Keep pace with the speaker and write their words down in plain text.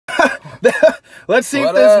Let's see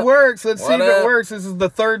if this works. Let's see if it works. This is the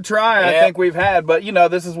third try I think we've had. But, you know,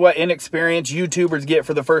 this is what inexperienced YouTubers get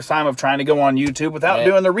for the first time of trying to go on YouTube without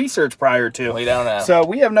doing the research prior to. We don't know. So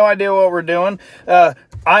we have no idea what we're doing.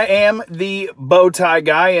 I am the bow tie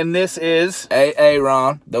guy, and this is...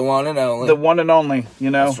 Aaron, the one and only. The one and only,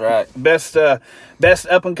 you know. That's right. Best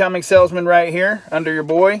up-and-coming salesman right here under your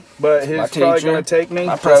boy, but he's probably going to take me.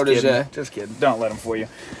 My protege. Just kidding. Don't let him fool you.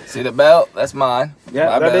 See the belt? That's mine.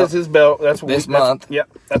 Yeah, that is his belt. That's this month.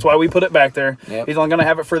 Yep. That's why we put it back there. Yep. He's only going to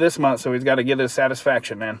have it for this month, so he's got to get his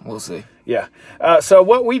satisfaction, man. We'll see. Yeah. So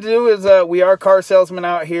what we do is we are car salesmen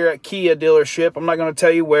out here at Kia dealership. I'm not going to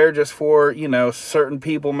tell you where, just for, you know, certain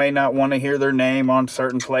people may not want to hear their name on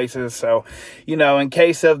certain places. So, you know, in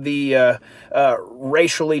case of the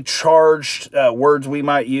racially charged words we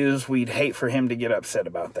might use, we'd hate for him to get upset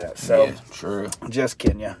about that. So, yeah, true. Just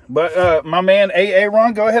kidding you. But my man,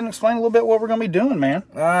 Aaron, go ahead and explain a little bit what we're going to be doing, man.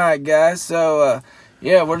 All right, guys. So,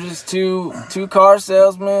 yeah, we're just two car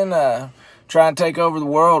salesmen trying to take over the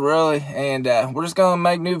world, really. And we're just going to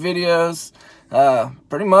make new videos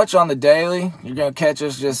pretty much on the daily. You're going to catch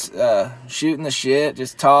us just shooting the shit,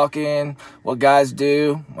 just talking, what guys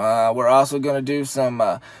do. We're also going to do some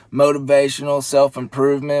motivational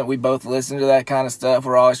self-improvement. We both listen to that kind of stuff.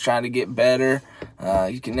 We're always trying to get better.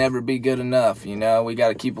 You can never be good enough, you know. We got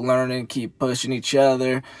to keep learning, keep pushing each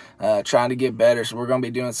other, trying to get better. So we're going to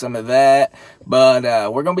be doing some of that. But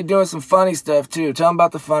we're going to be doing some funny stuff, too. Tell them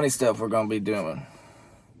about the funny stuff we're going to be doing.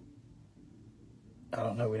 I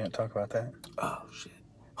don't know. We didn't talk about that. Oh, shit.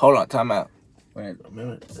 Hold on. Time out. Wait.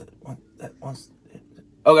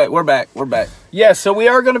 Okay, we're back. We're back. Yeah, so we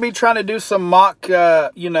are going to be trying to do some mock,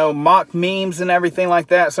 mock memes and everything like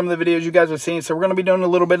that. Some of the videos you guys have seen. So we're going to be doing a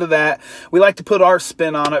little bit of that. We like to put our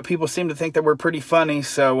spin on it. People seem to think that we're pretty funny.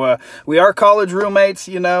 So we are college roommates,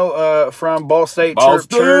 you know, from Ball State.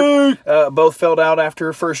 Chirp. Both filled out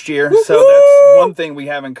after first year. So that's one thing we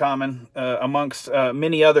have in common amongst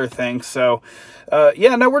many other things. So,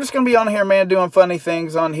 yeah, no, we're just going to be on here, man, doing funny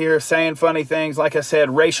things on here, saying funny things. Like I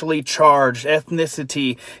said, racially charged,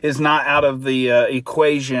 ethnicity is not out of the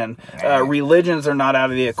equation. Religions are not out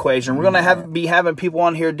of the equation. We're going to be having people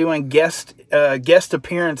on here doing guest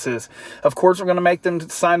appearances. Of course, we're going to make them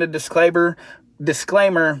sign a disclaimer,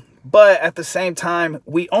 but at the same time,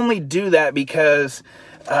 we only do that because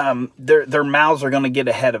their mouths are going to get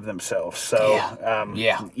ahead of themselves. So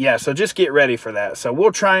yeah, so just get ready for that. So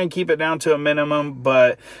we'll try and keep it down to a minimum,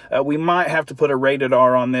 but we might have to put a rated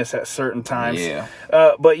R on this at certain times.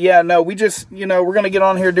 But yeah, no, we just, you know, we're going to get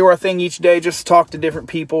on here, do our thing each day, just talk to different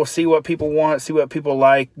people, see what people want, see what people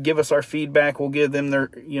like, give us our feedback. We'll give them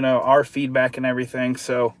their, you know, our feedback and everything.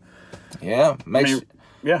 So yeah,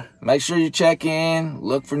 make sure you check in,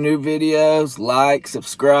 look for new videos, like,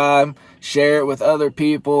 subscribe, share it with other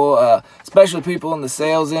people, especially people in the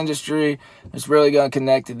sales industry. It's really going to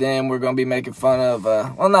connect to them. We're going to be making fun of,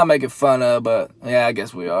 well, not making fun of, but yeah, I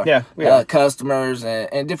guess we are. Yeah, we are. Customers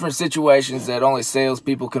and different situations that only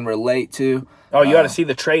salespeople can relate to. Oh, you ought to see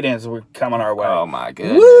the trade-ins that were coming our way. Oh, my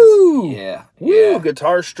goodness. Woo! Yeah. Woo!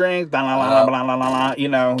 Guitar strings, blah, blah, blah, blah, blah, blah, blah, you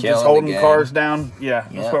know, just holding cars down. Yeah,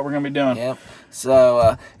 that's what we're going to be doing. Yep.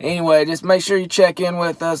 So, anyway, just make sure you check in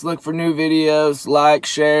with us. Look for new videos. Like,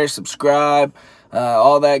 share, subscribe,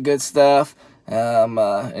 all that good stuff.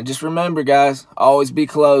 And just remember, guys, always be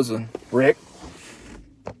closing. Rick?